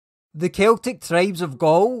The Celtic tribes of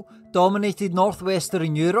Gaul dominated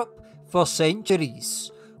northwestern Europe for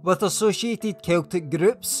centuries, with associated Celtic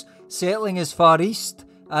groups settling as far east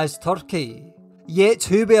as Turkey. Yet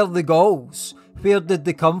who were the Gauls? Where did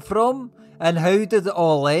they come from? And how did it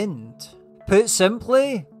all end? Put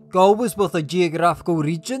simply, Gaul was both a geographical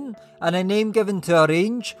region and a name given to a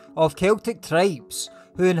range of Celtic tribes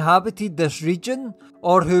who inhabited this region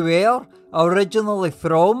or who were originally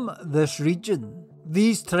from this region.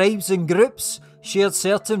 These tribes and groups shared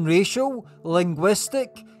certain racial,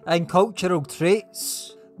 linguistic and cultural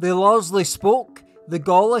traits. They largely spoke the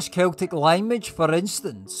Gaulish Celtic language, for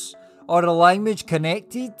instance, or a language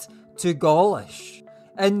connected to Gaulish.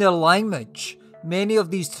 In their language, many of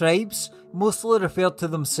these tribes mostly referred to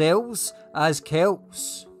themselves as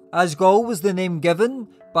Celts, as Gaul was the name given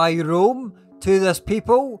by Rome to this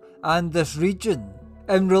people and this region.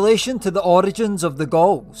 In relation to the origins of the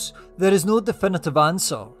Gauls, there is no definitive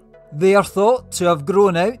answer. They are thought to have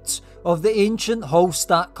grown out of the ancient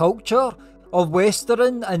Hallstatt culture of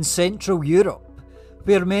Western and Central Europe,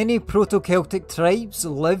 where many proto-Celtic tribes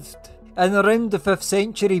lived. In around the 5th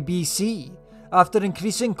century BC, after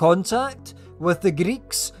increasing contact with the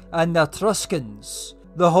Greeks and the Etruscans,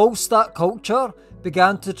 the Hallstatt culture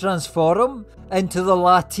began to transform into the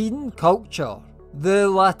Latin culture. The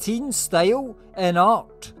Latin style in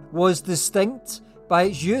art was distinct by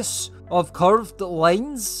its use of curved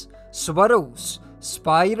lines, swirls,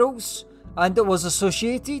 spirals, and it was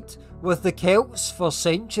associated with the Celts for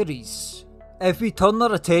centuries. If we turn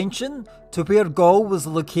our attention to where Gaul was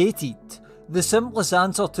located, the simplest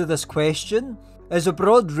answer to this question is a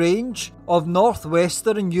broad range of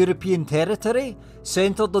northwestern European territory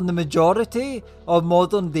centred on the majority of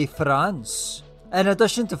modern-day France. In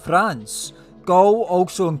addition to France, Gaul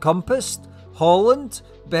also encompassed Holland,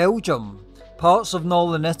 Belgium, parts of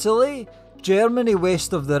northern Italy, Germany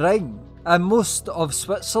west of the Rhine, and most of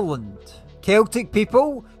Switzerland. Celtic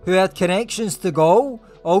people who had connections to Gaul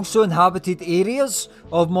also inhabited areas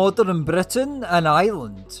of modern Britain and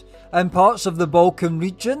Ireland, and parts of the Balkan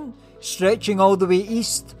region, stretching all the way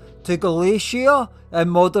east to Galatia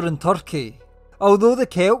and modern Turkey. Although the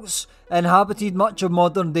Celts inhabited much of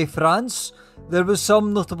modern-day France, there were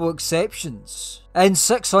some notable exceptions. In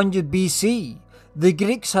 600 BC, the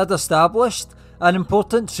Greeks had established an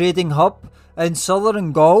important trading hub in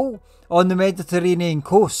southern Gaul on the Mediterranean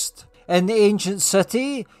coast, in the ancient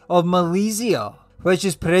city of Mysia, which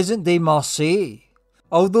is present-day Marseille.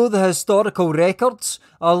 Although the historical records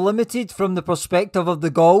are limited from the perspective of the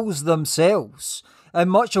Gauls themselves,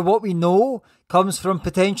 and much of what we know comes from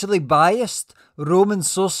potentially biased Roman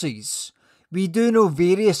sources, we do know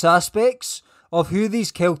various aspects of who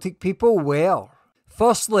these Celtic people were.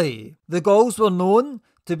 Firstly, the Gauls were known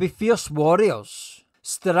to be fierce warriors.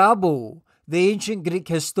 Strabo, the ancient Greek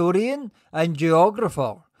historian and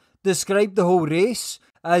geographer, described the whole race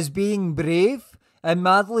as being brave and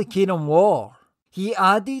madly keen on war. He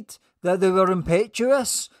added that they were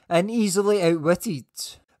impetuous and easily outwitted.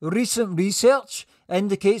 Recent research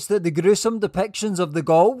indicates that the gruesome depictions of the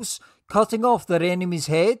Gauls cutting off their enemies'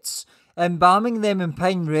 heads, embalming them in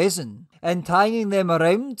pine resin, and tying them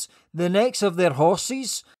around the necks of their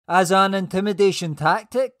horses as an intimidation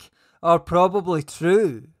tactic are probably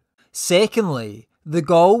true. Secondly, the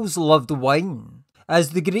Gauls loved wine.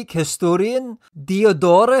 As the Greek historian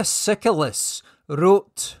Diodorus Siculus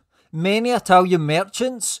wrote, many Italian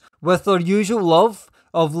merchants, with their usual love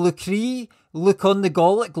of lucre, look on the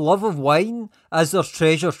Gallic love of wine as their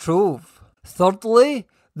treasure trove. Thirdly,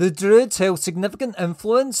 the Druids held significant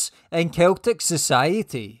influence in Celtic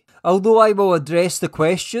society. Although I will address the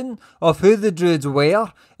question of who the Druids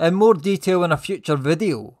were in more detail in a future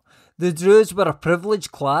video, the Druids were a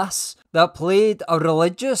privileged class that played a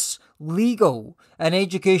religious, legal, and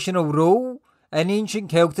educational role in ancient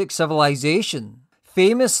Celtic civilization.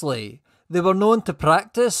 Famously, they were known to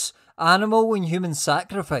practice animal and human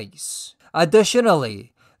sacrifice.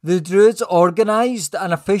 Additionally, the Druids organised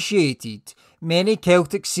and officiated many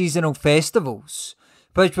Celtic seasonal festivals,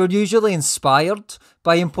 which were usually inspired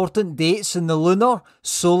by important dates in the lunar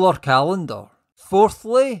solar calendar.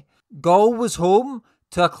 Fourthly, Gaul was home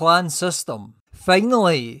to a clan system.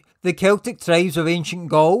 Finally, the Celtic tribes of ancient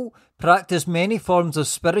Gaul practiced many forms of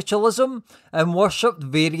spiritualism and worshipped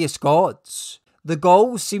various gods. The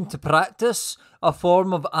Gauls seemed to practice a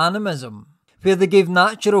form of animism, where they gave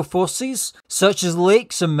natural forces, such as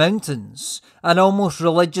lakes and mountains, an almost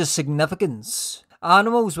religious significance.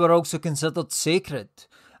 Animals were also considered sacred,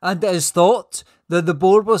 and it is thought that the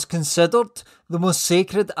boar was considered the most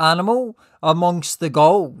sacred animal amongst the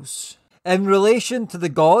Gauls. In relation to the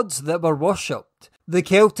gods that were worshipped, the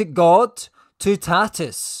Celtic god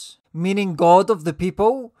Tutatis meaning god of the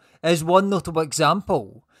people, is one notable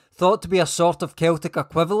example, thought to be a sort of Celtic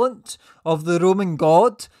equivalent of the Roman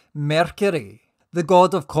god Mercury, the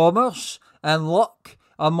god of commerce and luck,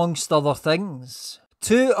 amongst other things.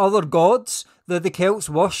 Two other gods that the Celts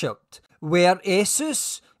worshipped were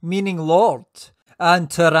Essus, meaning lord, and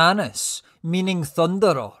Tyrannus, meaning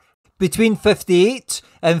thunderer. Between 58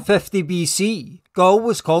 and 50 BC, Gaul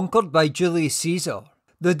was conquered by Julius Caesar.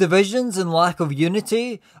 The divisions and lack of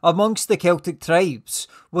unity amongst the Celtic tribes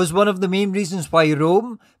was one of the main reasons why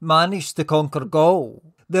Rome managed to conquer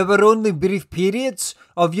Gaul. There were only brief periods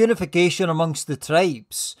of unification amongst the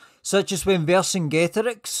tribes, such as when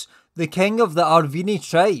Vercingetorix, the king of the Arvini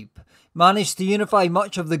tribe, managed to unify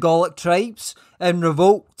much of the Gallic tribes in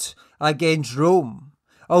revolt against Rome,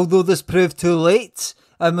 although this proved too late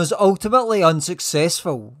and was ultimately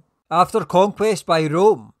unsuccessful. After conquest by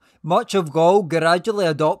Rome, much of Gaul gradually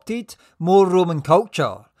adopted more Roman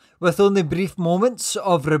culture, with only brief moments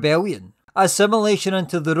of rebellion. Assimilation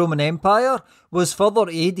into the Roman Empire was further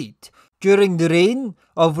aided during the reign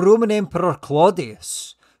of Roman Emperor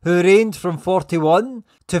Claudius, who reigned from 41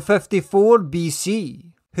 to 54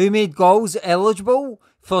 BC, who made Gauls eligible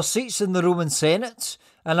for seats in the Roman Senate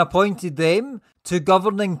and appointed them to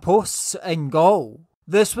governing posts in Gaul.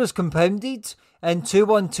 This was compounded in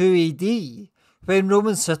 212 AD, when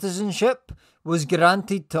Roman citizenship was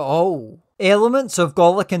granted to all. Elements of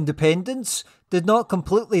Gallic independence did not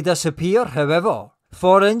completely disappear, however.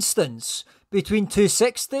 For instance, between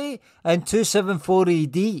 260 and 274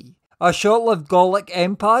 AD, a short-lived Gallic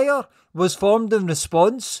empire was formed in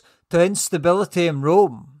response to instability in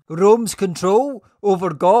Rome. Rome's control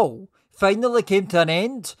over Gaul finally came to an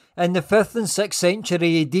end in the 5th and 6th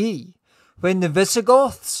century AD, when the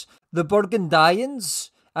Visigoths, the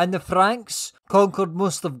Burgundians, and the Franks conquered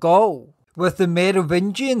most of Gaul, with the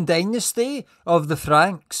Merovingian dynasty of the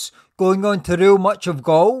Franks going on to rule much of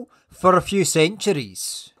Gaul for a few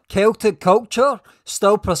centuries. Celtic culture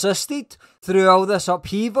still persisted through all this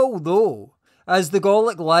upheaval though, as the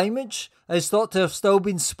Gallic language is thought to have still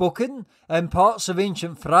been spoken in parts of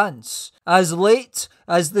ancient France as late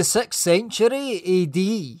as the 6th century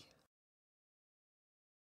AD.